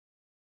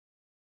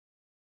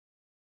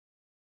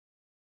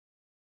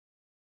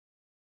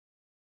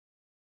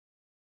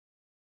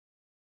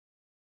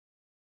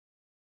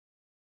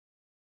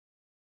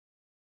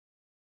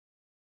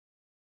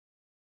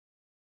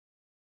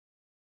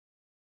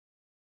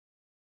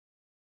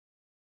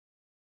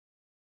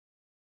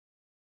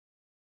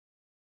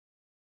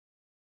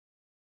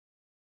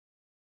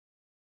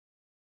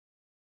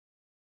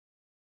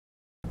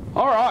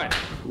All right,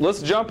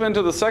 let's jump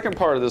into the second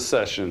part of this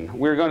session.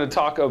 We're going to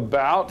talk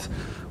about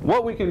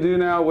what we can do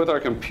now with our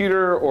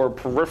computer or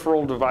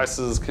peripheral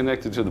devices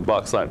connected to the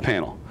Boxlight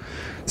panel.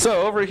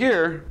 So over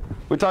here,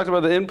 we talked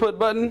about the input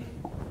button.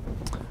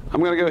 I'm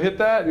going to go hit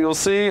that, and you'll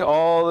see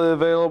all the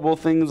available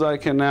things I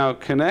can now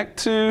connect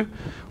to.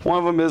 One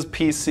of them is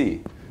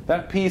PC.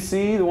 That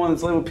PC, the one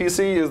that's labeled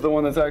PC, is the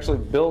one that's actually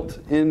built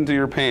into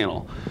your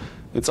panel.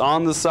 It's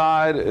on the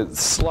side, it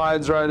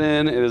slides right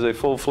in, it is a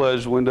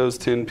full-fledged Windows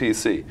 10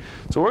 PC.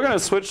 So we're going to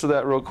switch to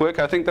that real quick.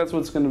 I think that's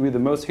what's going to be the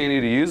most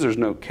handy to use. There's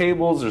no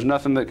cables, there's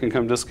nothing that can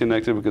come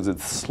disconnected because it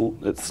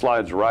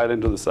slides right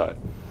into the side.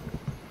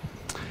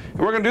 And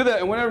we're going to do that,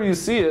 and whenever you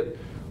see it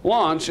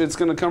launch, it's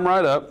going to come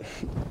right up.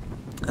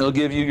 It'll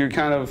give you your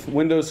kind of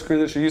Windows screen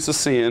that you're used to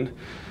seeing.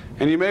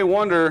 And you may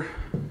wonder,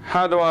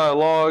 how do I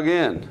log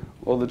in?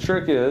 Well, the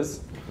trick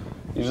is,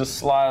 you just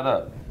slide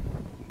up.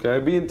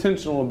 Okay, be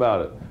intentional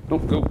about it.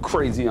 Don't go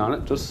crazy on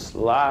it, just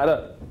slide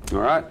up, all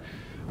right?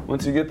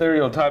 Once you get there,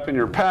 you'll type in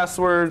your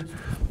password,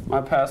 my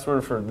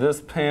password for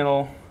this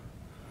panel,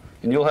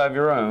 and you'll have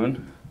your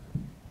own.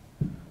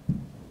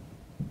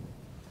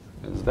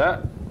 Is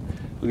that.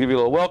 It'll give you a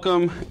little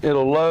welcome,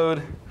 it'll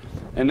load,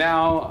 and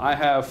now I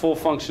have full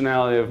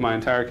functionality of my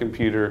entire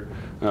computer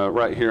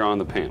right here on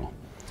the panel.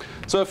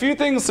 So a few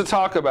things to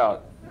talk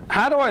about.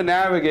 How do I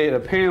navigate a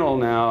panel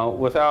now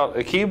without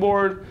a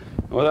keyboard,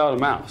 without a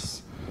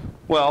mouse?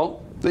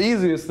 Well, the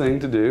easiest thing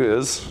to do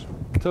is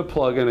to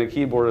plug in a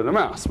keyboard and a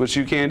mouse, which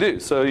you can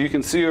do. So you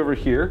can see over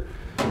here,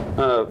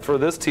 for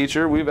this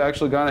teacher, we've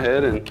actually gone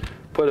ahead and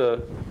put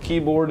a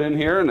keyboard in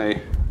here and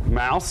a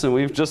mouse, and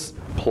we've just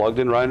plugged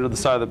in right into the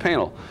side of the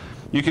panel.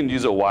 You can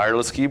use a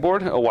wireless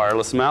keyboard, a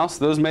wireless mouse.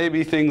 Those may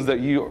be things that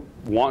you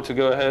want to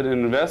go ahead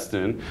and invest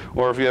in,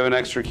 or if you have an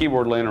extra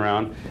keyboard laying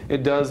around,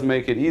 it does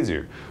make it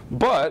easier.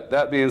 But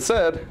that being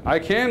said, I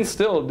can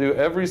still do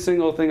every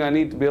single thing I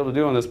need to be able to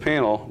do on this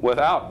panel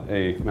without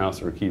a mouse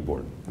or a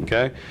keyboard,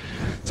 okay?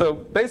 So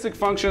basic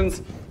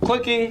functions,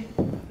 clicking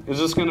is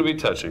just going to be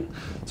touching.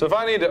 So if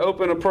I need to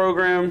open a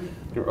program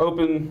or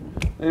open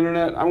the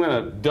internet, I'm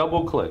going to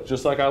double click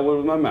just like I would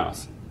with my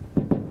mouse,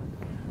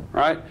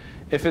 right?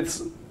 If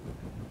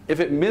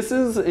it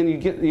misses and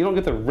you don't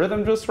get the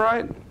rhythm just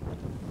right,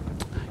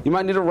 you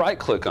might need to right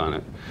click on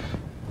it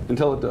and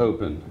tell it to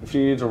open. If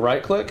you need to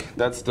right click,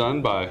 that's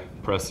done by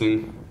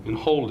pressing and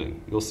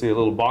holding. You'll see a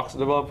little box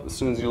develop as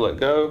soon as you let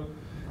go.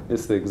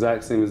 It's the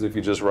exact same as if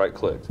you just right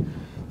clicked.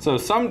 So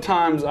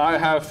sometimes I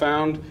have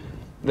found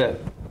that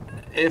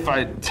if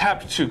I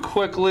tapped too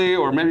quickly,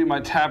 or maybe my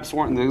taps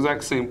weren't in the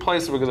exact same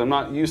place because I'm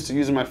not used to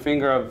using my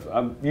finger,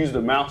 I've used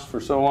a mouse for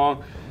so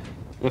long,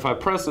 if I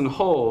press and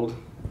hold,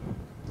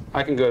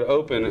 I can go to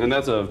open, and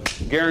that's a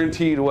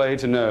guaranteed way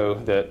to know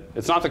that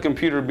it's not the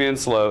computer being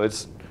slow,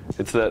 it's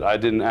that I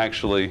didn't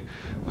actually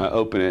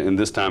open it, and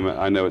this time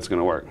I know it's going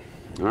to work.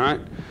 All right?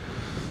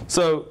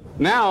 So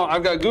now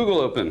I've got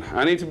Google open.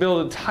 I need to be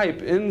able to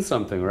type in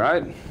something,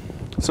 right?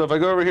 So if I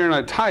go over here and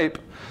I type,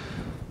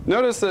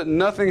 notice that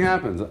nothing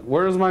happens.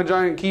 Where's my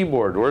giant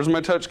keyboard? Where's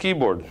my touch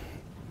keyboard?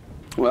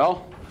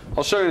 Well,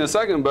 I'll show you in a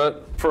second,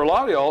 but for a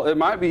lot of y'all, it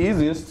might be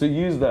easiest to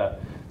use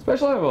that.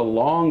 Especially if I have a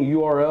long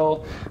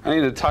URL, I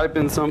need to type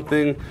in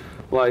something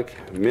like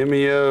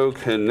Mimio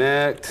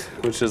Connect,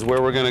 which is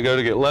where we're going to go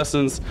to get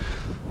lessons.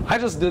 I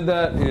just did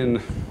that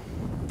in,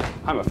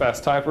 I'm a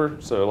fast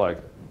typer, so like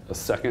a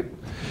second.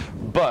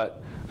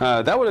 But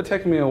that would have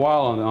taken me a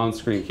while on the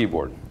on-screen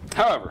keyboard.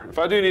 However, if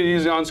I do need to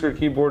use the on-screen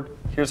keyboard,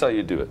 here's how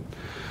you do it.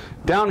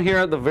 Down here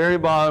at the very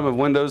bottom of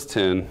Windows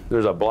 10,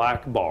 there's a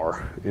black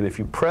bar. And if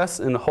you press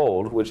and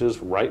hold, which is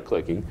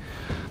right-clicking,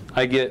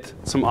 I get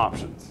some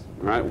options.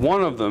 All right,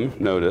 one of them,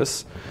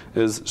 notice,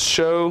 is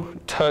Show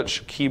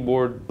Touch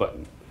Keyboard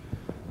Button.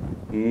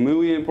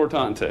 Muy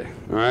importante.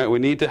 All right, we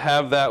need to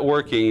have that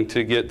working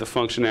to get the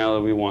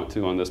functionality we want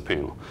to on this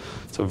panel.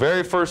 So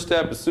very first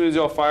step, as soon as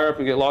y'all fire up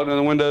and get logged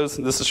into Windows,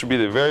 this should be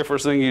the very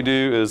first thing you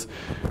do is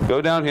go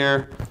down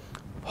here,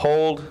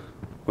 hold,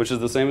 which is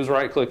the same as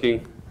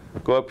right-clicking,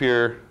 go up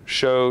here,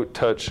 Show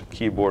Touch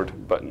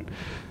Keyboard Button.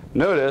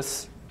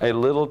 Notice a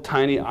little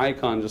tiny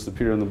icon just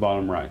appeared on the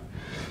bottom right.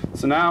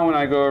 So now when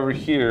I go over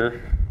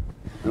here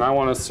and I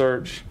want to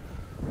search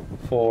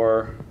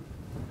for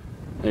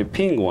a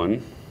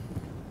penguin,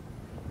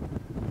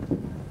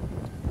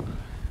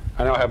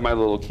 I now have my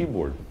little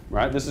keyboard,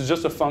 right? This is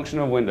just a function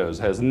of Windows.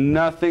 It has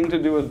nothing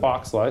to do with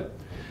Boxlight. It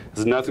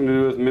has nothing to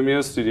do with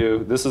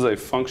MimoStudio. This is a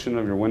function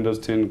of your Windows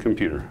 10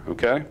 computer,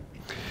 okay?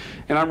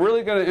 And I'm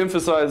really going to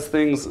emphasize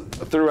things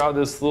throughout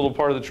this little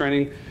part of the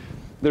training.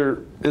 There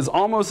is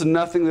almost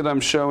nothing that I'm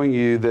showing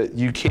you that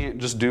you can't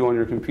just do on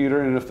your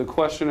computer. And if the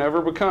question ever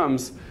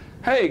becomes,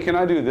 hey, can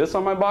I do this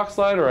on my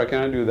Boxlight, or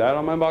can I do that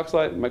on my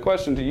Boxlight? My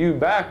question to you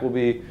back will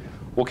be,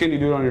 well, can you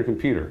do it on your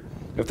computer?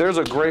 If there's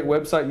a great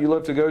website you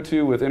love to go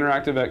to with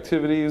interactive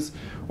activities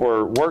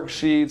or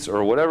worksheets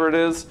or whatever it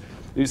is,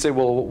 you say,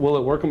 well, will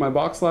it work on my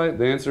Boxlight?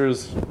 The answer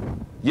is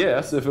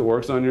yes, if it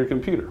works on your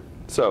computer.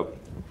 So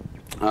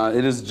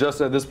it is just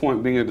at this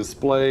point being a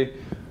display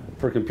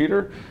for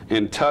computer,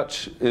 and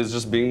touch is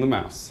just being the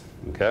mouse,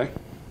 okay?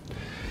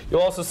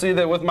 You'll also see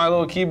that with my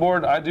little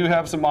keyboard, I do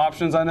have some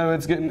options. I know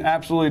it's getting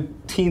absolutely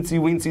teensy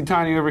weensy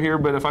tiny over here,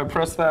 but if I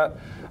press that,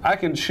 I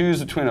can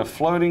choose between a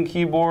floating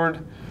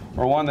keyboard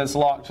or one that's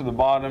locked to the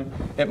bottom.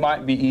 It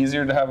might be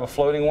easier to have a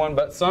floating one,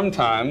 but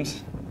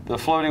sometimes the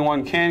floating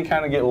one can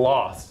kind of get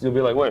lost. You'll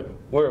be like, wait,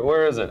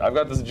 where is it? I've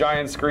got this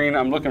giant screen,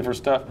 I'm looking for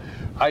stuff.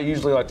 I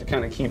usually like to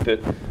kind of keep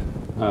it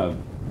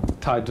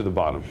tied to the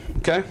bottom,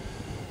 okay?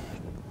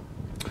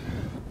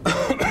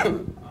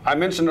 I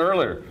mentioned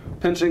earlier,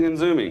 pinching and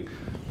zooming.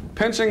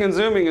 Pinching and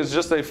zooming is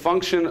just a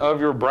function of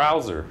your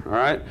browser, all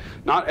right?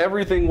 Not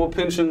everything will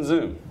pinch and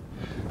zoom.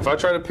 If I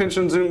try to pinch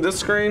and zoom this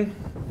screen,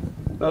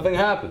 nothing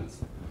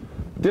happens.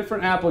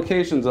 Different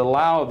applications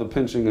allow the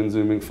pinching and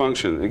zooming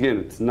function. Again,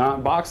 it's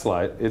not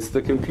Boxlight, it's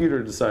the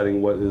computer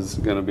deciding what is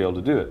going to be able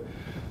to do it.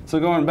 So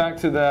going back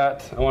to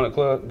that, I want to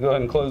go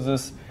ahead and close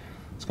this.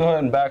 Let's go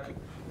ahead and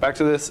back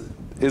to this.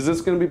 Is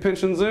this going to be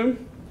pinch and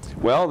zoom?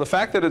 Well, the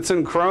fact that it's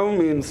in Chrome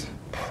means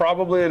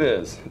probably it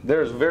is.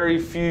 There's very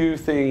few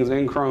things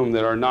in Chrome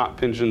that are not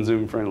pinch and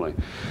zoom friendly.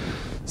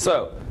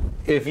 So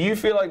if you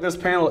feel like this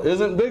panel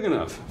isn't big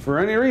enough for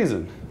any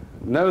reason,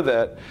 know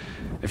that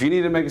if you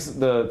need to make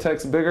the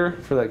text bigger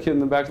for that kid in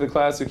the back of the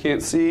class who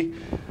can't see,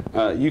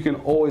 you can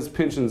always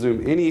pinch and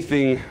zoom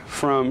anything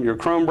from your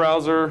Chrome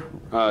browser,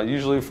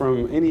 usually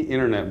from any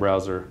internet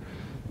browser.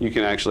 You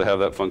can actually have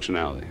that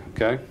functionality,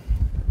 okay?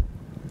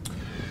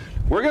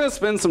 We're going to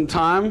spend some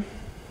time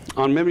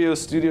on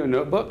MimoStudio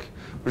Notebook,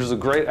 which is a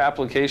great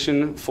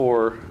application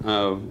for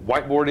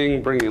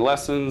whiteboarding, bringing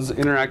lessons,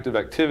 interactive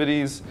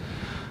activities.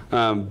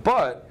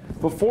 But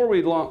before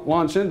we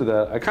launch into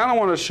that, I kind of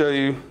want to show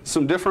you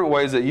some different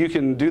ways that you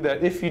can do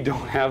that if you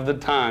don't have the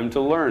time to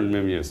learn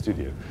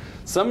MimoStudio.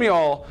 Some of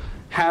y'all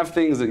have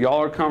things that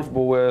y'all are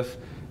comfortable with,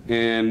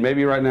 and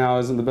maybe right now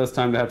isn't the best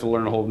time to have to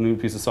learn a whole new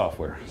piece of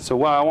software. So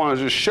what I want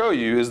to just show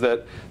you is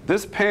that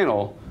this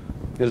panel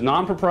is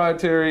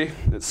non-proprietary,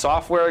 it's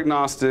software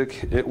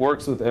agnostic, it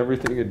works with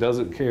everything, it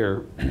doesn't care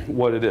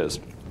what it is.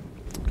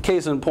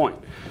 Case in point,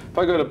 if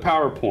I go to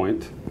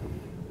PowerPoint,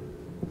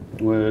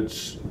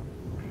 which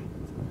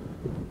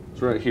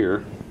is right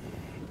here,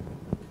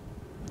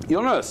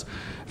 you'll notice,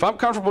 if I'm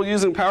comfortable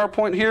using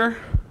PowerPoint here,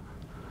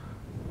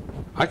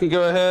 I can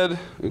go ahead,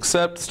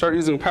 accept, start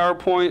using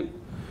PowerPoint.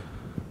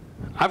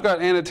 I've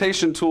got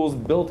annotation tools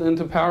built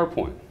into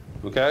PowerPoint,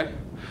 okay?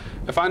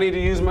 If I need to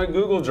use my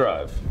Google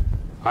Drive,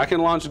 I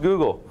can launch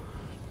Google.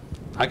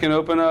 I can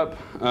open up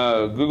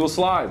Google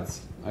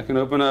Slides. I can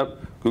open up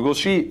Google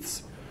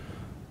Sheets,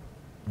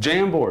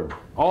 Jamboard,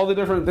 all the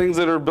different things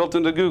that are built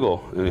into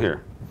Google in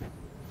here.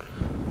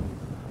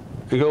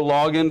 And go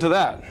log into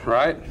that,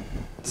 right?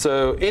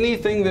 So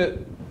anything that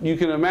you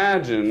can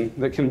imagine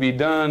that can be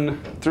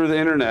done through the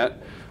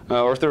internet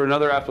or through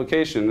another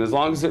application, as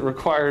long as it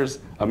requires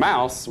a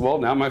mouse, well,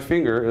 now my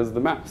finger is the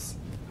mouse,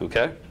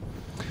 okay?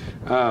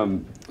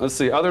 Let's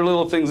see, other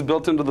little things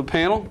built into the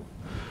panel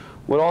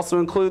would also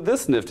include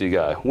this nifty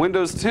guy.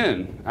 Windows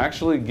 10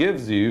 actually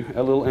gives you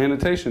a little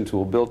annotation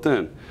tool built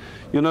in.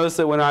 You'll notice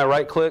that when I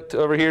right-clicked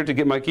over here to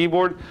get my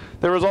keyboard,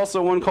 there was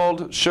also one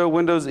called Show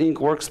Windows Ink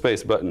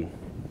Workspace button.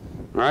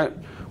 All right?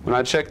 When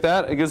I check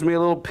that, it gives me a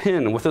little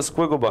pin with a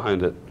squiggle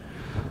behind it.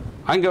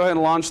 I can go ahead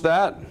and launch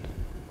that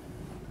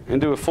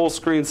and do a full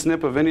screen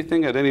snip of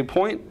anything at any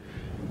point,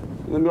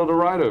 and then be able to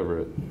write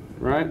over it,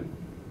 right?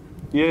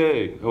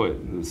 Yay. Oh, wait,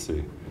 let's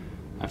see.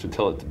 I have to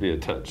tell it to be a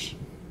touch,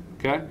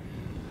 okay?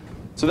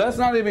 So that's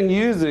not even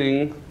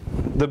using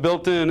the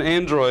built-in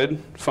Android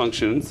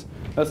functions.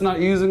 That's not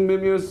using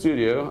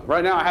MimoStudio.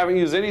 Right now, I haven't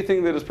used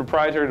anything that is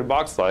proprietary to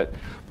Boxlight,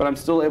 but I'm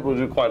still able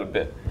to do quite a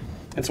bit.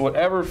 It's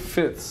whatever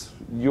fits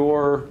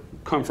your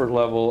comfort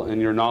level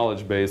and your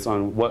knowledge base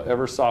on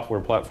whatever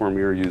software platform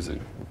you're using,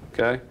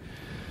 okay?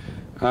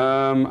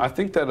 I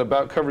think that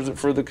about covers it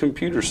for the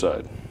computer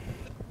side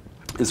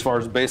as far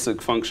as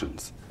basic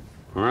functions,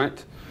 all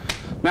right?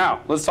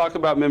 Now, let's talk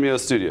about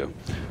MimoStudio.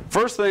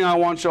 First thing I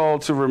want y'all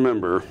to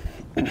remember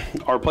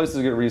are places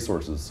to get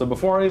resources. So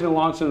before I even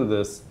launch into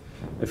this,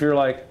 if you're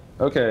like,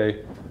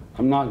 okay,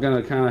 I'm not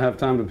going to kind of have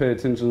time to pay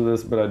attention to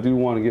this, but I do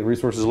want to get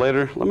resources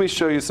later, let me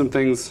show you some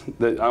things,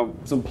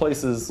 some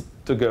places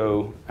to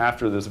go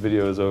after this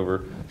video is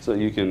over so that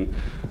you can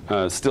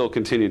still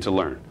continue to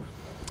learn.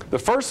 The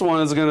first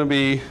one is going to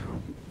be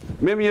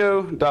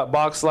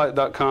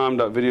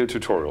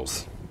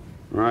mimio.boxlight.com.videotutorials.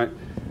 All right?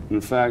 In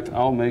fact,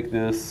 I'll make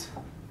this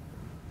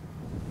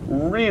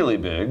really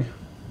big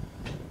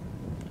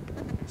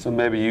so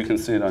maybe you can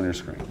see it on your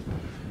screen.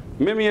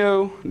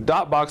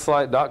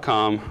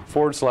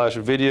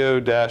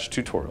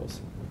 mimio.boxlight.com/video-tutorials.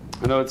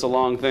 I know it's a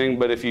long thing,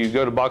 but if you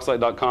go to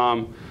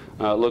boxlight.com,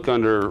 look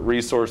under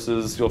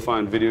resources, you'll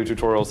find video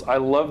tutorials. I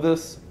love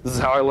this. This is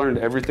how I learned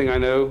everything I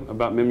know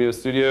about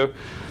MimoStudio.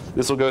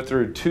 This will go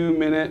through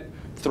 2-minute,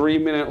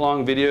 3-minute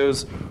long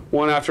videos,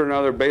 one after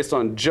another, based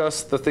on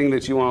just the thing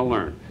that you want to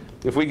learn.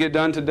 If we get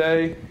done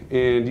today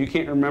and you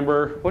can't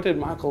remember, what did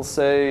Michael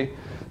say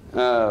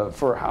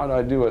for how do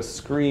I do a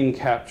screen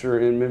capture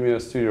in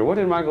MimoStudio? What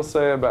did Michael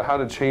say about how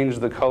to change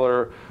the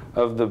color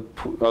of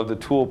the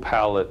tool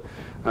palette,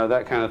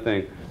 that kind of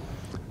thing?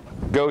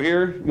 Go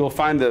here, you'll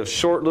find the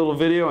short little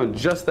video on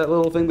just that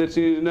little thing that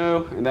you need to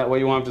know, and that way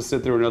you won't have to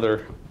sit through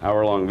another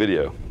hour-long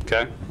video,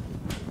 okay?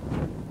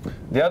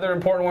 The other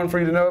important one for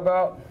you to know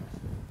about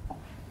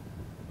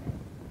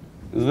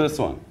is this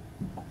one.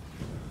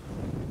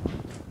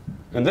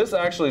 And this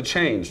actually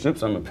changed.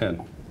 Oops, I'm a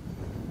pin.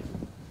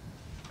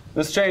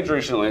 This changed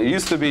recently. It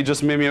used to be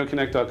just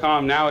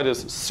MimoConnect.com. Now it is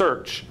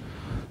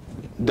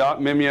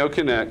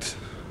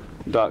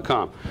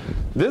search.mimoconnect.com.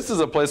 This is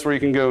a place where you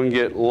can go and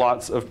get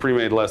lots of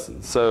pre-made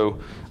lessons. So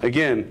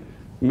again,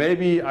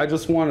 maybe I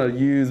just want to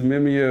use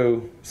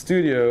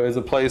MimoStudio as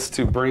a place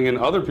to bring in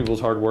other people's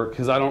hard work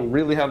because I don't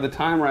really have the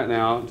time right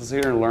now to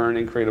sit here and learn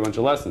and create a bunch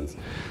of lessons.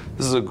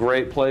 This is a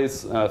great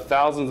place,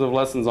 thousands of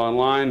lessons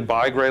online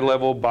by grade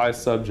level, by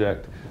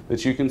subject,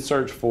 that you can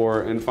search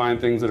for and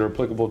find things that are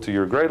applicable to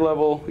your grade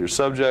level, your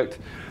subject.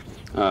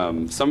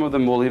 Some of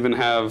them will even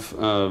have,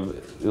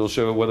 it'll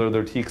show whether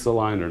their TEKS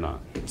aligned or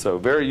not. So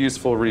very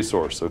useful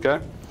resource, okay?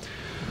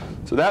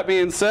 So that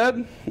being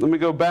said, let me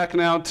go back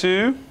now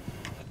to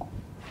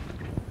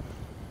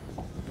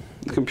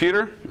the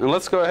computer, and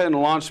let's go ahead and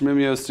launch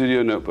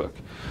MimoStudio Notebook.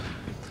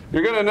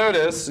 You're going to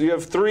notice you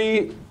have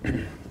three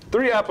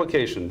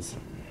applications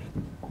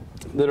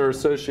that are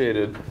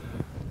associated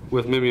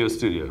with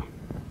MimoStudio,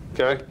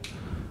 okay?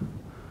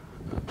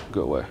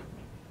 Go away.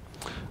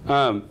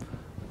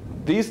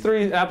 These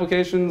three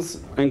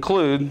applications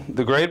include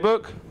the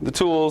gradebook, the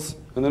tools,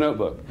 and the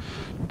notebook.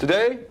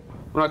 Today,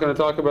 we're not going to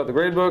talk about the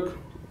gradebook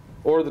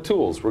or the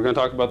tools. We're going to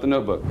talk about the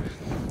notebook.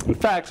 In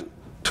fact,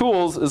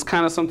 tools is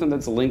kind of something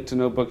that's linked to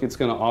notebook. It's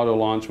going to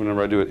auto-launch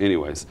whenever I do it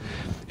anyways.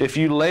 If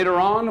you later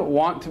on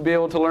want to be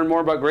able to learn more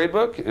about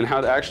gradebook and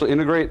how to actually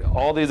integrate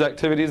all these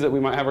activities that we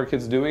might have our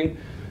kids doing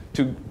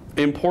to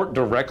import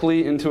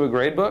directly into a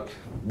gradebook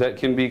that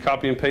can be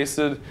copy and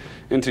pasted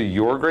into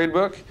your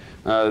gradebook,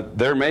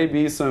 there may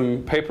be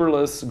some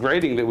paperless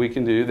grading that we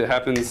can do that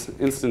happens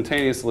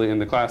instantaneously in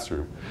the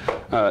classroom.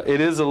 It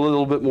is a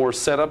little bit more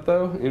setup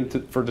though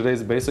for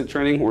today's basic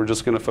training. We're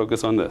just going to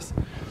focus on this.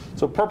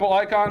 So purple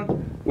icon,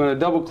 I'm going to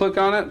double click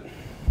on it.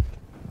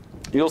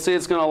 You'll see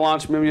it's going to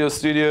launch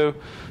MimoStudio.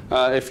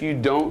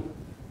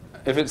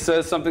 If it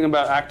says something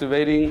about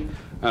activating,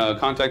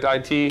 contact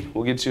IT,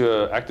 we'll get you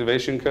an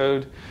activation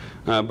code.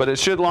 But it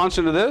should launch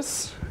into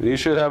this. You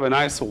should have a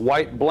nice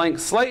white blank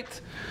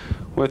slate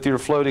with your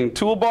floating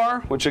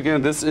toolbar, which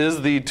again, this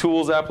is the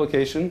tools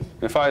application.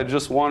 If I had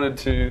just wanted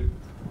to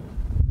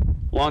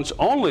launch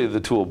only the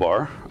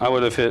toolbar, I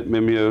would have hit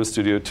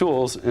MimoStudio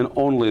Tools and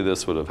only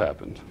this would have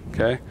happened,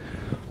 okay?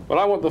 But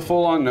I want the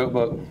full-on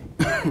notebook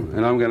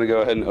and I'm gonna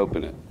go ahead and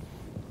open it.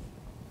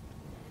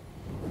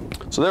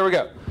 So there we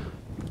go.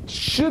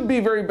 Should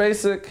be very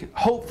basic.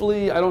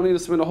 Hopefully, I don't need to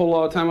spend a whole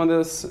lot of time on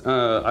this.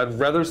 I'd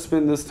rather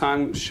spend this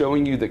time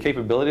showing you the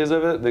capabilities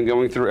of it than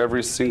going through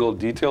every single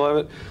detail of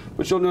it.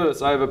 But you'll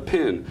notice I have a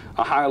pen,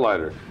 a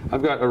highlighter.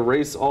 I've got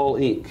erase all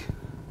ink.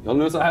 You'll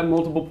notice I have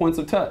multiple points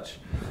of touch.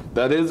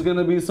 That is going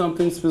to be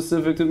something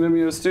specific to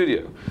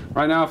MimoStudio.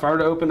 Right now, if I were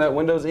to open that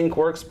Windows Ink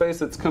workspace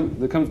that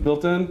comes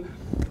built in,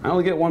 I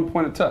only get one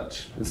point of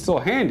touch. It's still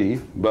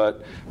handy,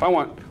 but if I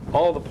want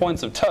all the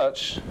points of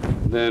touch,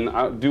 then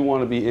I do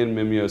want to be in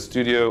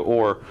MimoStudio,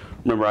 or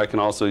remember, I can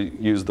also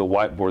use the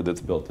whiteboard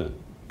that's built in,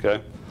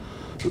 okay?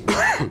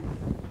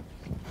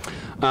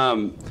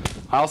 I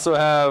also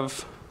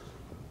have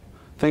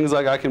things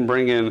like I can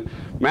bring in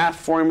math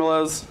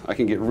formulas. I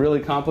can get really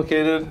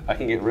complicated. I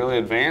can get really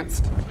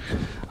advanced.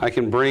 I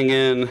can bring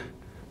in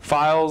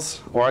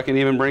files, or I can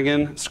even bring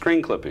in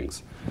screen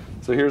clippings.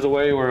 So here's a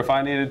way where if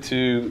I needed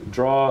to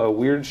draw a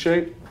weird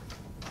shape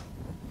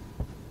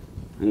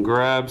and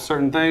grab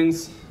certain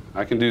things,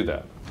 I can do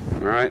that, all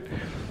right?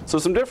 So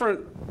some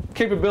different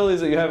capabilities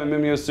that you have in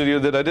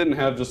MimoStudio that I didn't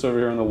have just over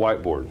here on the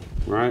whiteboard,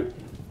 all right?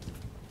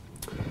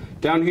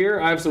 Down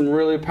here, I have some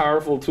really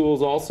powerful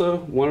tools also.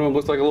 One of them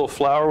looks like a little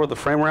flower with a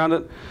frame around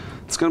it.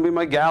 It's going to be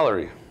my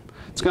gallery.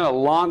 It's going to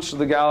launch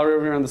the gallery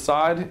over here on the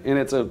side, and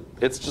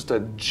it's just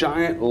a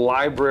giant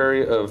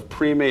library of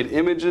pre-made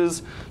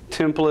images,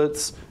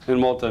 templates, and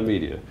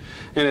multimedia.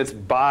 And it's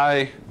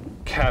by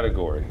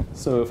category.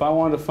 So if I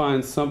want to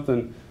find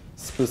something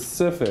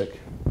specific,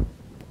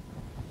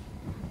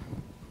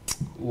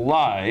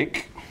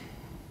 like,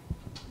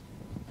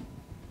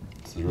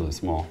 this is really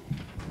small.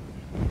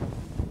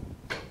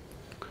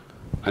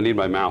 I need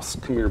my mouse.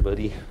 Come here,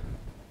 buddy.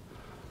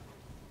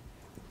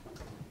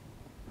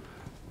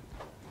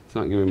 It's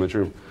not giving me much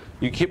room.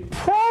 You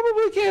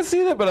probably can't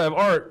see that, but I have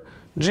art,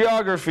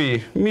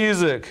 geography,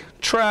 music,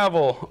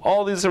 travel,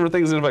 all these different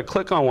things. And if I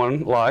click on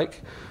one,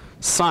 like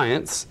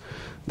science,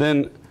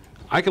 then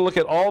I can look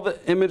at all the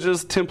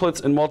images,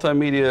 templates, and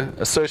multimedia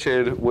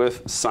associated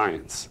with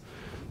science.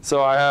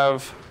 So I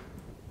have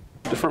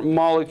different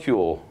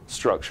molecule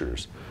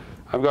structures.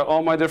 I've got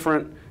all my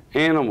different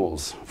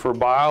animals for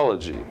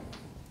biology.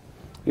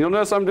 You'll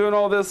notice I'm doing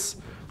all this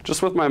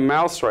just with my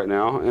mouse right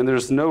now, and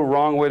there's no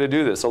wrong way to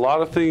do this. A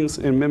lot of things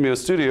in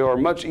MimoStudio are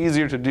much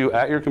easier to do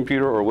at your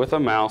computer or with a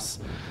mouse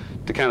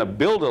to kind of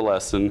build a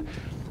lesson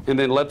and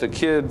then let the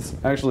kids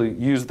actually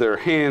use their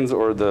hands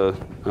or the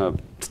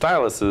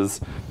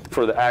styluses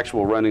for the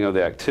actual running of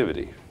the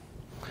activity.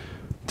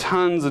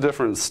 Tons of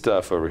different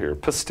stuff over here.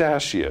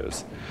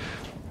 Pistachios.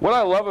 What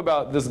I love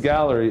about this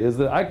gallery is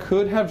that I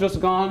could have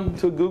just gone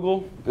to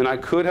Google and I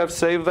could have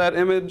saved that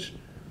image,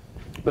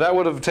 but that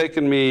would have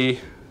taken me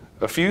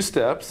a few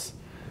steps.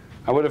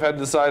 I would have had to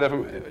decide,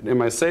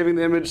 am I saving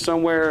the image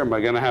somewhere? Am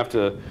I going to have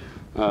to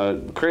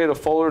create a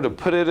folder to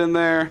put it in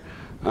there?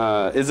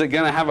 Is it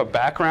going to have a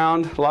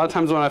background? A lot of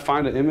times when I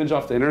find an image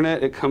off the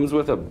internet, it comes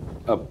with a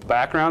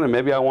background, and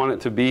maybe I want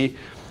it to be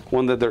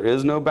one that there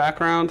is no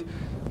background.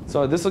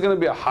 So this is going to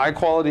be a high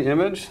quality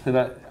image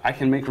that I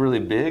can make really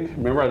big.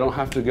 Remember, I don't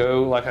have to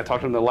go, like I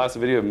talked in the last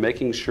video,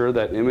 making sure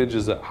that image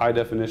is at high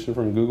definition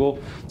from Google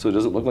so it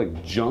doesn't look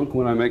like junk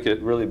when I make it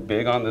really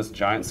big on this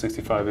giant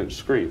 65-inch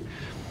screen.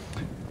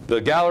 The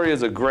gallery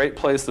is a great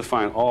place to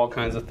find all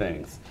kinds of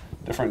things.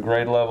 Different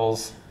grade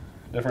levels,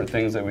 different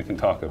things that we can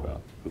talk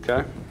about,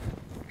 okay?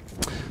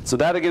 So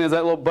that again is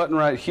that little button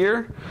right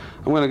here.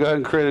 I'm going to go ahead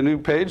and create a new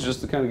page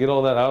just to kind of get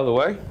all that out of the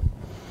way.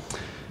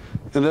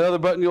 And the other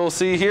button you'll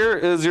see here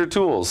is your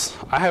tools.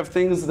 I have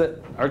things that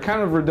are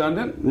kind of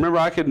redundant. Remember,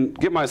 I can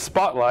get my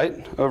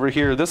spotlight over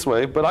here this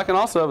way, but I can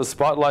also have a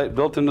spotlight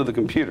built into the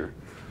computer.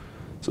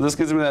 So this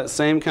gives me that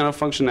same kind of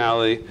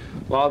functionality,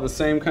 a lot of the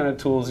same kind of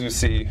tools you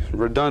see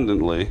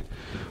redundantly,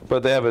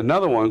 but they have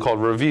another one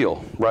called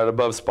Reveal right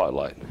above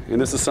Spotlight.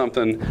 And this is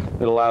something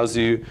that allows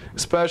you,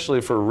 especially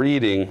for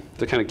reading,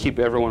 to kind of keep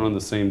everyone on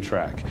the same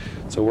track.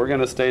 So we're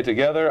going to stay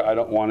together. I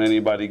don't want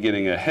anybody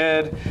getting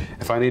ahead.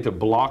 If I need to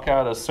block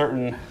out a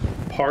certain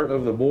part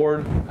of the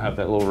board, I have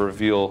that little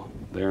Reveal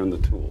there in the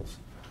tools.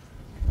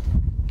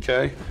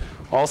 Okay.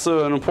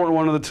 Also, an important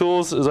one of the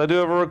tools is I do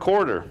have a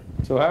recorder.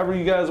 So however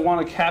you guys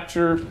want to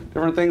capture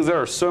different things,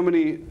 there are so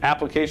many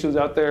applications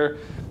out there.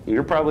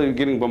 You're probably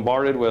getting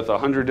bombarded with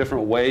 100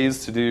 different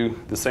ways to do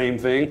the same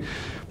thing.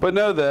 But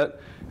know that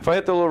if I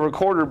hit the little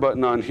recorder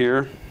button on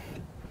here,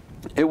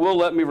 it will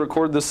let me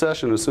record this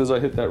session as soon as I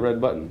hit that red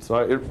button. So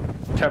it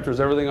captures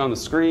everything on the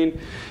screen.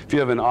 If you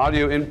have an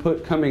audio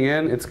input coming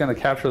in, it's going to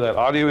capture that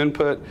audio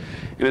input.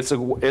 And it's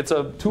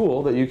a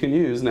tool that you can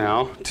use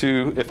now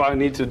to, if I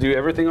need to do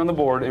everything on the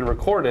board and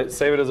record it,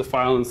 save it as a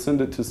file and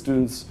send it to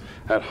students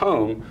at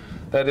home,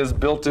 that is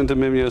built into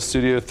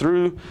MimoStudio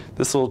through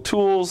this little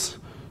tools,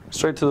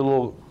 straight to the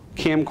little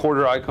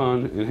camcorder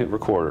icon and hit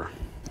recorder.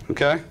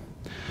 Okay?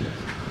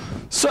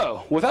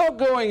 So, without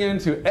going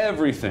into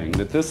everything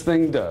that this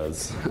thing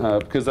does,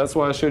 because that's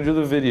why I showed you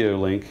the video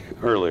link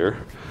earlier,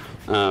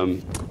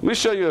 let me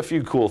show you a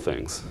few cool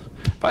things.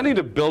 If I need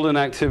to build an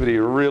activity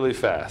really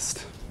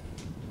fast,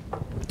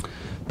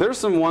 there's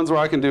some ones where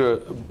I can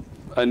do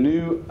a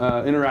new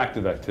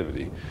interactive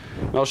activity.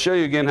 And I'll show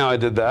you again how I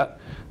did that.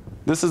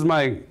 This is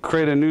my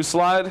create a new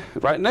slide.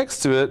 Right next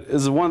to it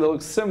is one that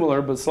looks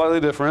similar but slightly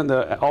different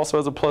that also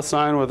has a plus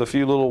sign with a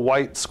few little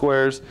white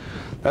squares.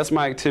 That's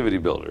my activity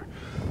builder.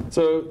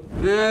 So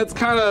it's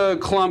kind of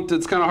clumped,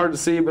 it's kind of hard to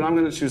see, but I'm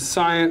going to choose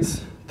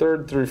science,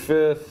 3rd through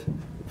 5th,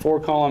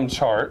 4-column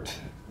chart.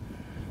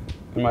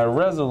 And my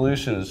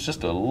resolution is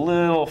just a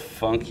little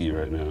funky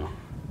right now.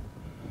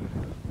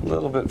 A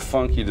little bit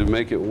funky to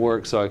make it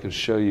work so I can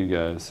show you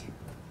guys.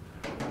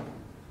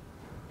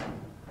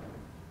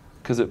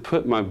 Because it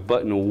put my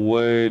button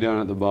way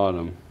down at the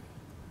bottom.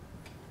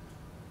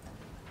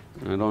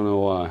 I don't know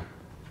why,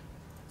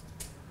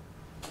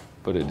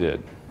 but it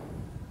did.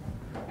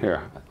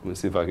 Here, let me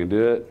see if I can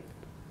do it.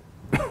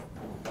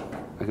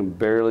 I can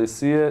barely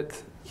see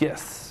it.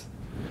 Yes.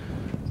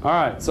 All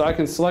right, so I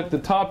can select the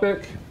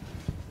topic,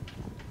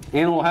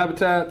 animal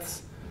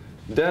habitats,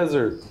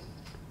 desert,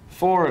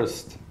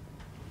 forest,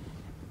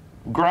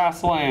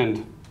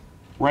 grassland,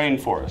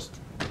 rainforest.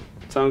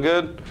 Sound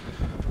good?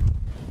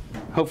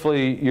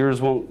 Hopefully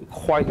yours won't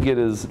quite get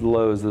as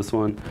low as this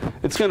one.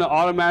 It's going to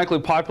automatically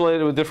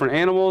populate it with different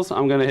animals.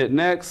 I'm going to hit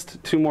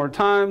next 2 more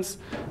times,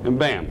 and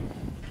bam,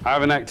 I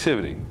have an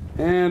activity.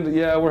 And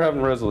yeah, we're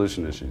having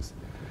resolution issues.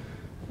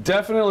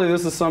 Definitely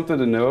this is something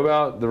to know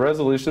about. The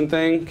resolution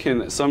thing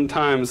can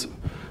sometimes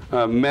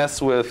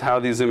mess with how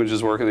these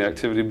images work in the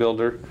activity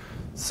builder.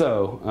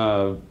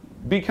 So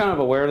be kind of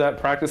aware of that,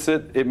 practice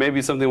it. It may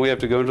be something we have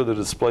to go into the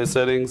display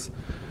settings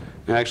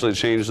and actually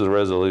change the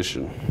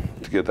resolution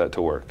to get that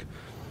to work.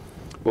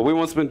 But we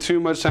won't spend too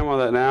much time on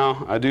that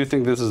now. I do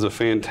think this is a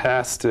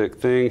fantastic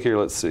thing. Here,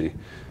 let's see.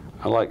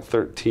 I like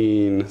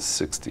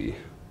 1360.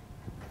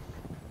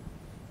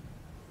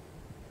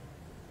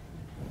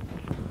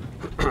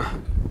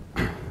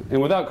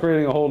 And without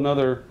creating a whole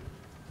nother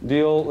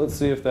deal, let's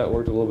see if that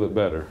worked a little bit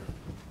better.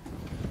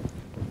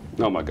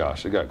 Oh my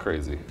gosh, it got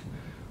crazy.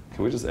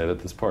 Can we just edit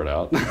this part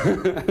out?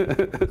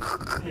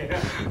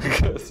 Yeah.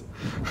 Because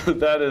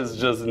that is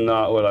just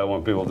not what I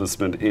want people to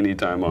spend any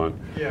time on.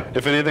 Yeah.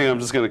 If anything, I'm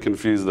just going to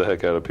confuse the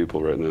heck out of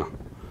people right now.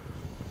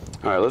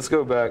 All right, let's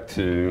go back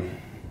to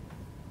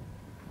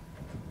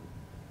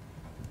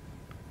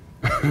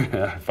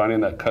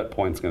finding that cut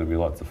point is going to be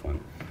lots of fun.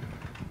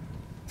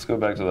 Let's go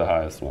back to the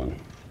highest one.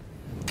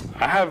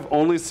 I have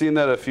only seen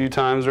that a few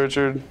times,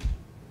 Richard.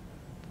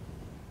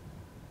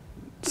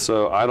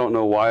 So I don't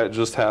know why it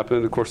just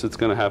happened. Of course, it's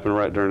going to happen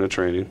right during a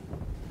training.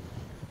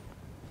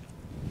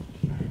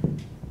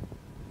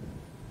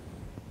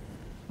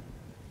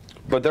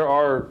 But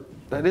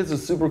that is a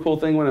super cool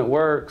thing when it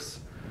works,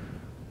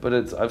 but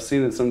I've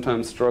seen it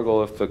sometimes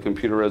struggle if the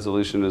computer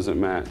resolution isn't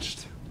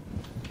matched.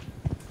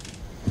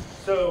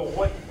 So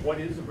what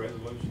is the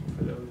resolution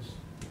for those?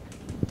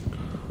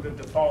 The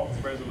default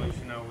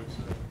resolution,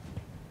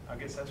 I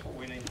guess that's what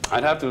we need.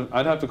 I'd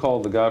have to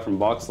call the guy from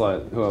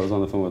Boxlight, who I was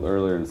on the phone with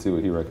earlier, and see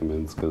what he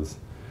recommends, because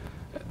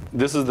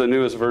this is the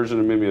newest version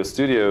of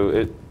MimoStudio.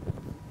 It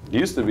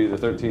used to be the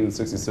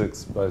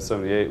 1366 by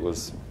 78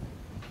 was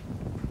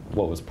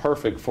what was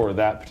perfect for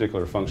that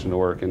particular function to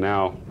work, and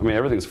now, I mean,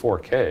 everything's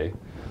 4K.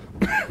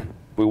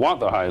 We want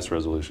the highest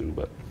resolution,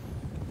 but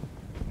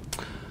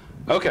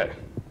okay.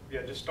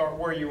 Yeah, just start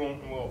where you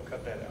want, and we'll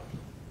cut that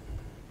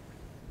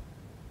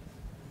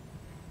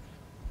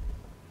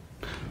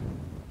out.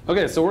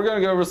 Okay, so we're going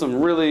to go over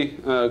some really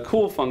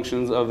cool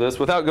functions of this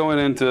without going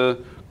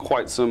into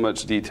quite so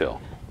much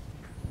detail.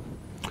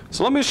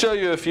 So let me show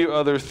you a few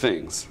other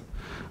things.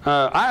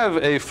 I have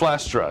a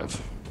flash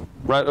drive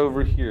right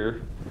over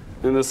here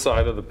in the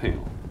side of the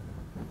panel.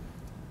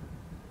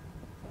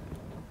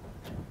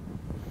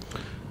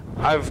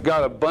 I've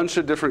got a bunch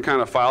of different kind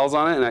of files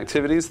on it and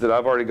activities that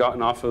I've already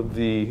gotten off of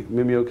the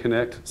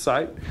MimoConnect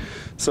site.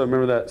 So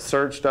remember that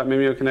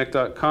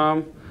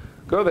search.mimoconnect.com.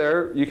 Go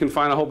there. You can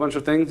find a whole bunch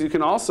of things. You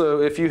can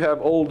also, if you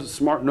have old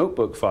smart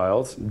notebook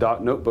files,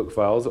 .notebook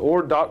files,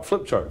 or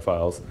 .flipchart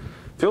files,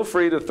 feel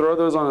free to throw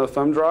those on a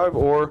thumb drive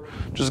or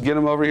just get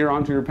them over here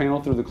onto your panel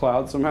through the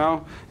cloud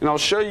somehow. And I'll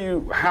show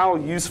you how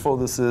useful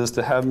this is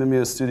to have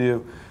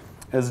MimoStudio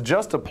as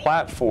just a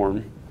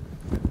platform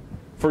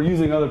for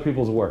using other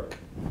people's work.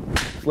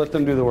 Let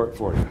them do the work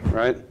for you,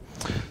 right?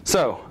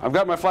 So I've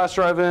got my flash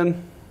drive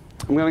in.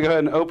 I'm going to go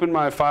ahead and open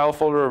my file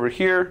folder over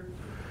here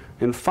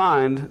and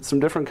find some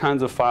different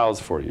kinds of files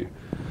for you.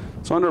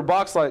 So under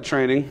Boxlight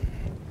Training,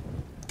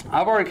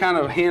 I've already kind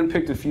of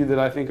handpicked a few that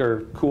I think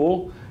are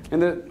cool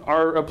and that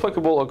are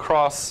applicable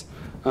across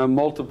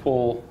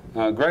multiple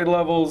grade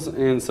levels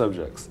and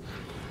subjects.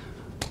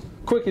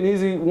 Quick and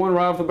easy one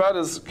right off the bat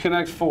is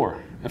Connect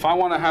 4. If I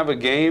want to have a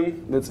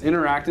game that's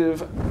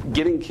interactive,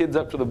 getting kids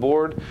up to the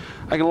board,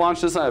 I can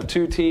launch this. I have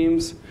 2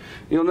 teams.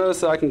 You'll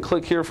notice that I can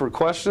click here for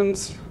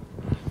questions.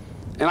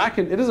 And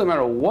it doesn't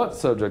matter what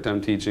subject I'm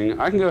teaching,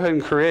 I can go ahead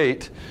and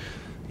create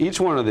each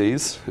one of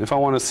these. If I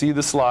want to see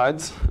the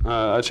slides,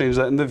 I change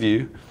that in the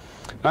view.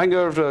 I can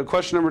go over to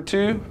question number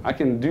 2. I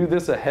can do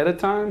this ahead of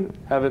time,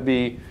 have it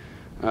be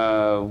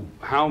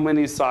how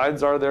many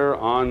sides are there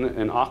on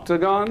an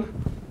octagon,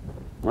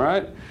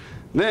 right?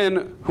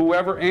 Then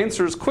whoever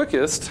answers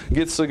quickest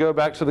gets to go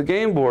back to the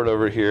game board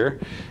over here,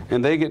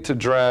 and they get to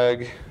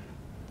drag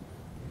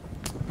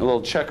a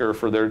little checker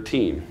for their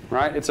team,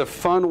 right? It's a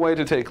fun way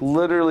to take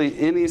literally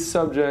any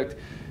subject,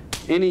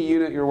 any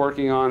unit you're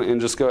working on,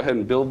 and just go ahead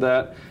and build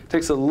that. It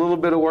takes a little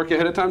bit of work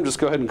ahead of time. Just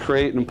go ahead and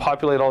create and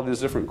populate all these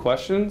different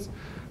questions.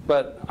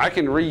 But I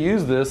can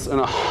reuse this in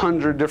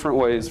 100 different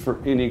ways for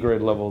any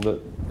grade level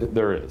that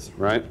there is,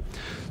 right?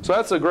 So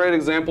that's a great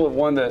example of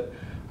one that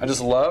I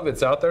just love.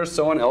 It's out there.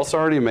 Someone else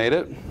already made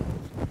it.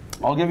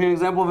 I'll give you an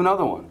example of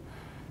another one.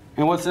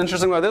 And what's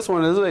interesting about this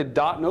one is a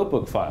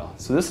 .notebook file.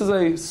 So this is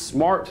a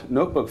smart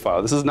notebook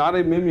file. This is not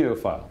a Mimio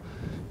file.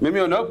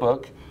 Mimio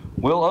notebook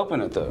will open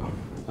it though.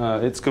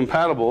 It's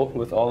compatible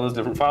with all those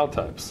different file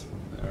types.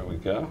 There we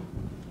go.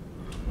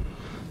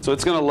 So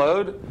it's going to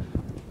load.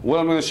 What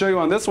I'm going to show you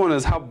on this one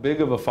is how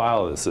big of a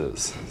file this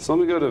is. So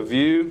let me go to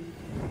View.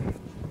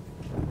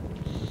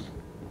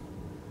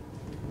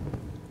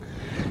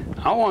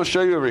 I want to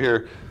show you over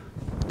here.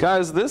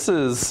 Guys, that's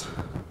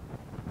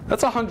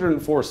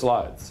 104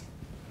 slides.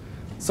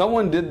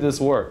 Someone did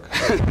this work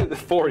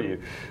for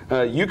you.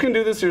 You can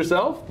do this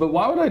yourself, but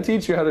why would I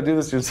teach you how to do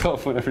this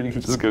yourself whenever you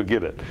can just go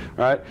get it,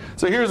 right?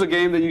 So here's a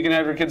game that you can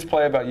have your kids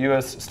play about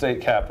U.S.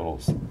 state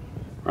capitals,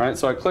 right?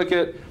 So I click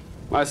it.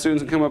 My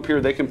students can come up here.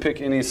 They can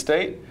pick any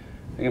state.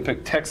 They can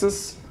pick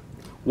Texas.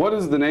 What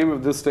is the name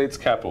of this state's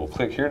capital?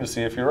 Click here to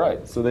see if you're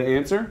right. So they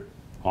answer,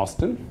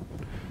 Austin.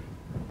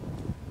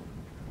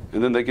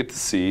 And then they get to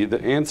see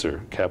the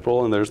answer,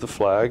 capital, and there's the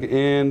flag,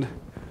 and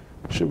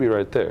it should be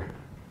right there.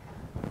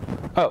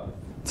 Oh,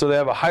 so they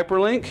have a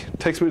hyperlink,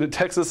 takes me to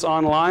Texas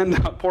Online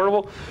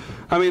Portable.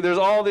 I mean, there's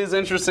all these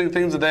interesting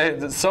things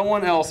that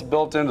someone else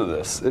built into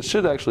this. It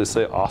should actually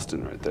say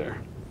Austin right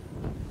there.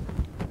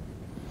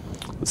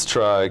 Let's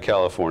try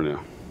California.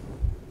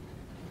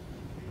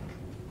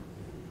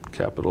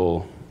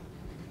 Capital,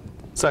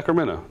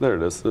 Sacramento. There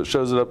it is. So it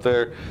shows it up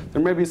there.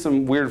 There may be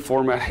some weird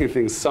formatting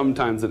things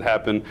sometimes that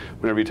happen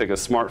whenever you take a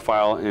smart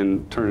file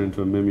and turn it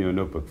into a Mimio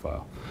notebook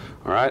file.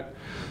 All right?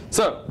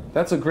 So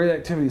that's a great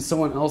activity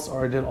someone else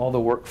already did all the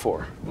work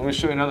for. Let me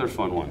show you another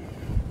fun one.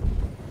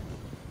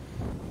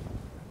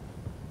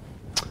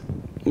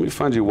 Let me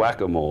find you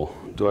Whack-A-Mole.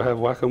 Do I have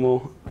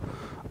Whack-A-Mole?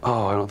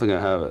 Oh, I don't think I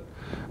have it.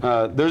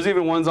 There's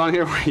even ones on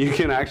here where you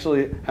can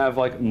actually have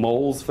like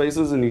moles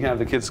faces and you can have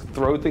the kids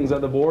throw things at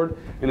the board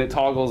and it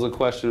toggles a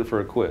question for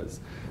a quiz.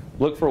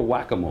 look for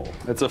whack-a-mole.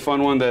 It's a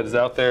fun one that is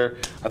out there.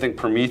 I think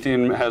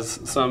Promethean has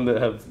some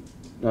that have,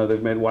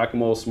 they've made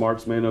whack-a-mole,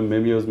 Smart's made them,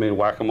 Mimio's made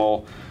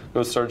whack-a-mole.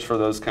 Go search for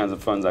those kinds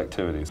of fun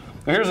activities.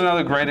 Now here's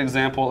another great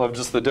example of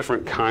just the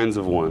different kinds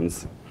of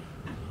ones.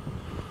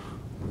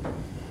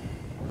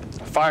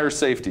 Fire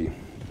safety.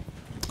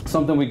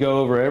 Something we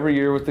go over every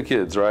year with the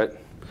kids, right?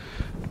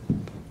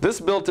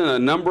 This built in a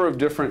number of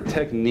different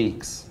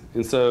techniques.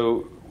 And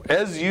so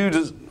as you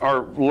just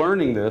are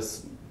learning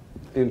this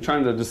and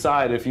trying to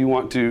decide if you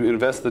want to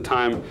invest the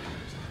time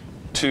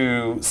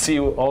to see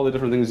all the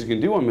different things you can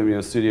do on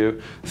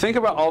MimoStudio, think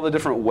about all the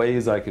different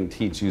ways I can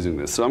teach using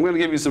this. So I'm going to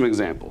give you some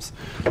examples.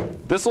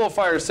 This little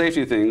fire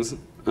safety things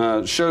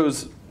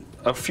shows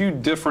a few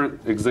different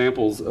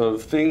examples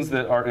of things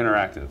that are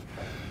interactive.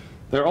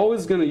 They're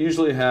always going to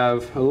usually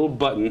have a little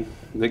button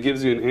that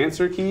gives you an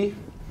answer key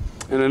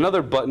and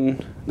another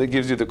button that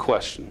gives you the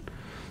question.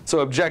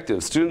 So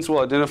objective, students will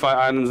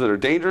identify items that are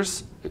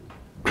dangerous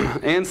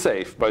and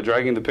safe by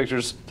dragging the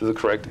pictures to the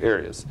correct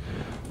areas.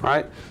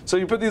 Right? So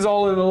you put these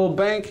all in a little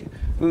bank,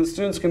 and the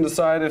students can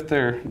decide if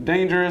they're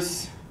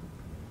dangerous,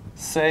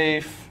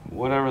 safe,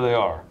 whatever they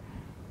are.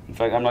 In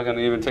fact, I'm not going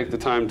to even take the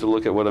time to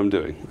look at what I'm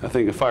doing. I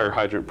think a fire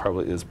hydrant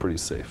probably is pretty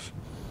safe.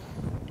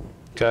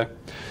 Okay?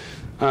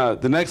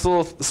 The next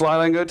little slide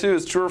I can go to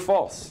is true or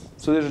false.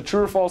 So there's a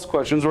true or false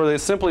questions where they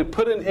simply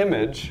put an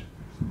image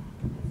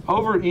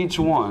over each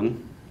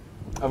one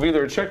of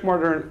either a check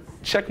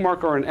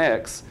mark or an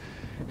X,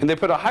 and they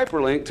put a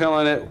hyperlink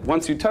telling it,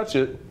 once you touch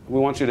it, we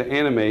want you to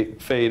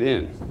animate fade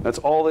in. That's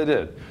all they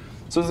did.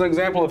 So this is an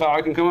example of how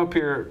I can come up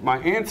here, my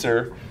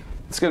answer,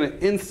 it's going to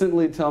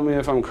instantly tell me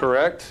if I'm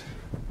correct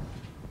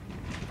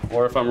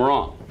or if I'm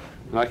wrong.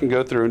 And I can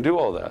go through and do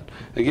all that.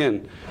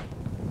 Again,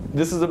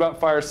 this is about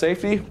fire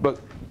safety, but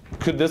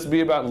could this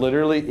be about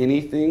literally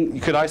anything?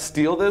 Could I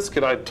steal this?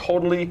 Could I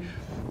totally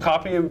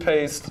copy and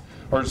paste,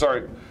 or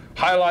sorry,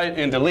 highlight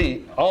and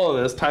delete all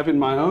of this, type in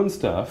my own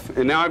stuff,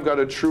 and now I've got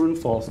a true and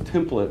false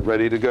template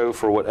ready to go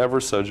for whatever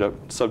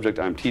subject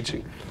I'm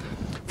teaching.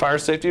 Fire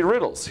safety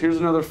riddles. Here's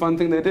another fun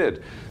thing they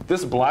did.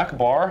 This black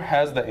bar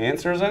has the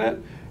answers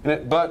in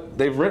it, but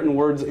they've written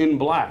words in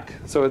black.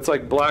 So it's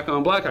like black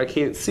on black. I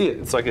can't see it.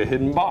 It's like a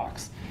hidden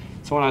box.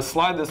 So when I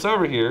slide this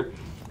over here,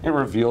 it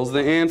reveals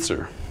the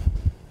answer.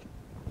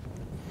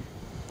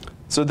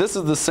 So this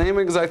is the same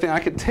exact thing. I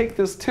could take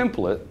this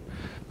template.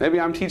 Maybe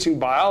I'm teaching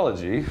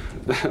biology,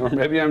 or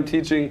maybe I'm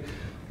teaching,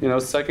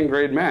 second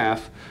grade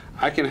math.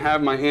 I can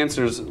have my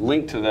answers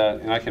linked to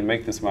that, and I can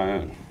make this my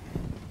own.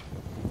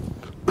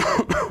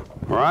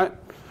 All right?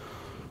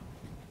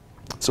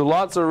 So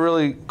lots of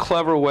really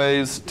clever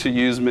ways to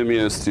use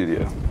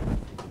MimoStudio.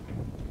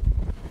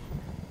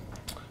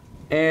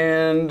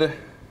 And I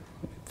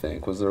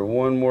think, was there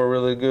one more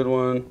really good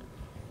one?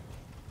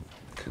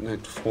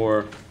 Connect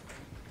 4.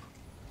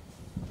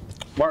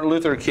 Martin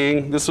Luther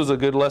King, this was a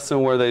good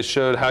lesson where they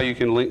showed how you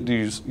can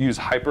use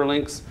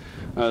hyperlinks.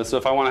 So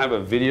if I want to have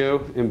a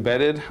video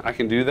embedded, I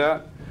can do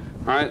that.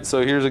 All right,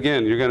 so here's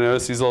again, you're going to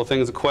notice these little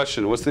things. A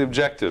question, what's the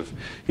objective?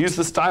 Use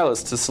the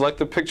stylus to select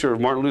the picture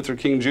of Martin Luther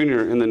King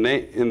Jr. in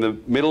the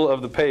middle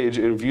of the page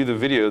and view the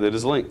video that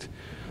is linked.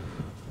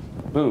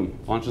 Boom,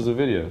 launches a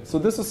video. So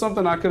this is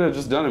something I could have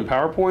just done in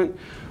PowerPoint,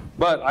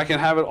 but I can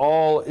have it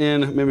all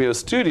in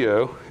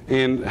MimoStudio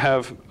and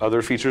have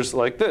other features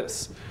like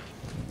this.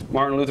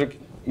 Martin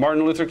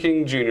Luther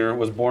King Jr.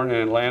 was born in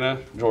Atlanta,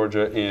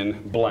 Georgia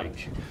in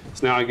blank.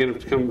 So now I get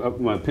to come up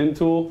with my pen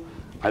tool.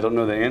 I don't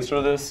know the answer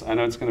to this. I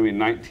know it's going to be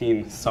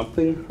 19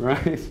 something,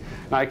 right?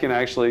 And I can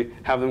actually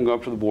have them go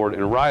up to the board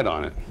and write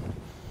on it.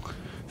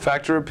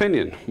 Fact or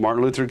opinion.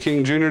 Martin Luther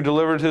King Jr.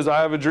 delivered his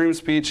I Have a Dream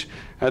speech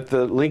at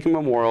the Lincoln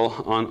Memorial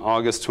on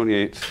August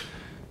 28,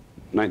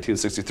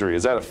 1963.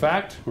 Is that a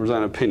fact or is that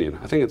an opinion?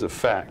 I think it's a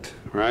fact,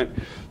 right?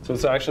 So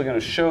it's actually going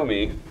to show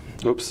me,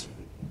 oops,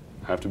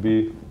 I have to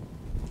be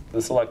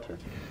the selector.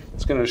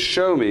 It's going to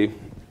show me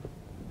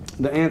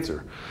the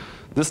answer.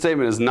 This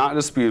statement is not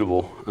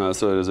disputable,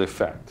 so it is a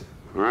fact.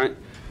 All right?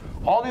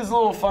 All these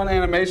little fun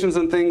animations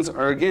and things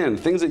are, again,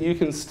 things that you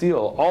can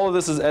steal. All of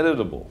this is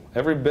editable.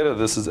 Every bit of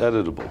this is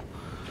editable.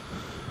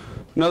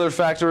 Another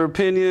fact or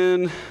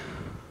opinion.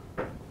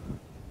 All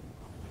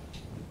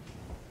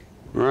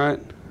right?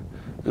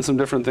 And some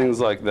different things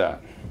like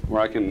that,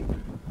 where I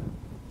can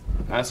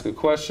ask a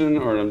question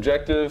or an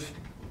objective,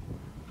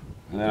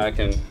 and then I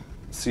can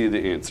see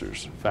the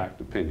answers.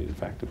 Fact, opinion,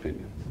 fact,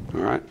 opinion.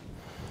 All right?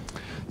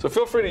 So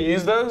feel free to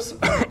use those.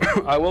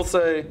 I will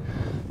say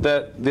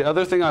that the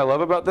other thing I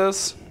love about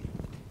this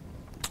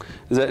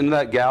is that in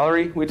that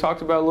gallery we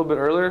talked about a little bit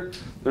earlier,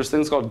 there's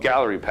things called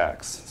gallery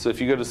packs. So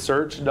if you go to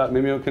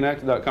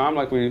search.mimoconnect.com,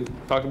 like we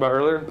talked about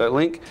earlier, that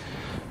link,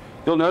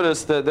 you'll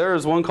notice that there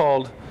is one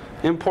called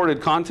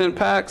imported content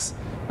packs.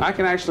 I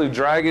can actually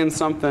drag in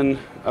something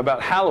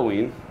about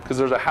Halloween, because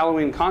there's a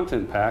Halloween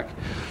content pack,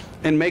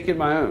 and make it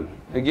my own.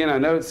 Again, I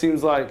know it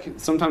seems like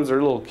sometimes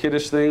they're little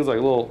kiddish things, like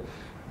little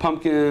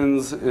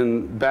pumpkins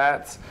and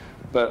bats,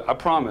 but I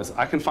promise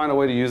I can find a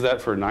way to use that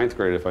for 9th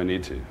grade if I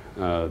need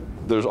to.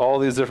 There's all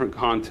these different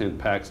content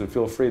packs, and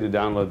feel free to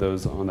download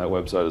those on that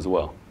website as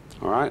well.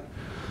 All right?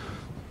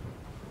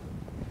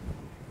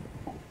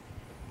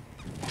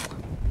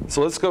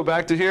 So let's go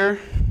back to here.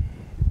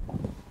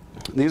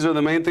 These are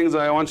the main things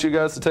that I want you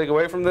guys to take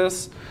away from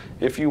this.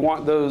 If you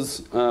want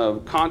those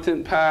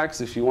content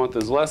packs, if you want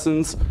those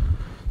lessons,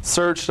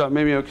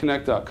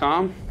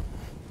 search.mimioconnect.com.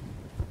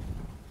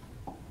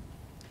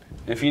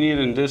 If you need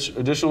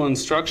additional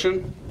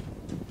instruction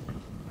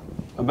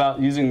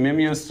about using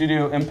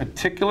MimoStudio in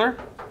particular,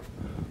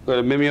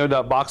 go to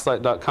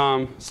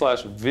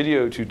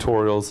mimio.boxlight.com/video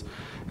tutorials,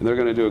 and they're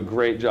going to do a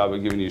great job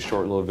of giving you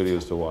short little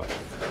videos to watch.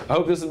 I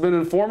hope this has been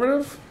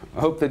informative. I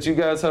hope that you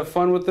guys have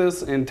fun with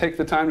this and take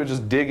the time to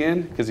just dig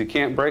in, because you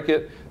can't break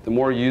it. The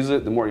more you use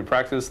it, the more you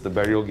practice, the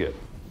better you'll get.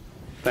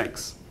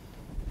 Thanks.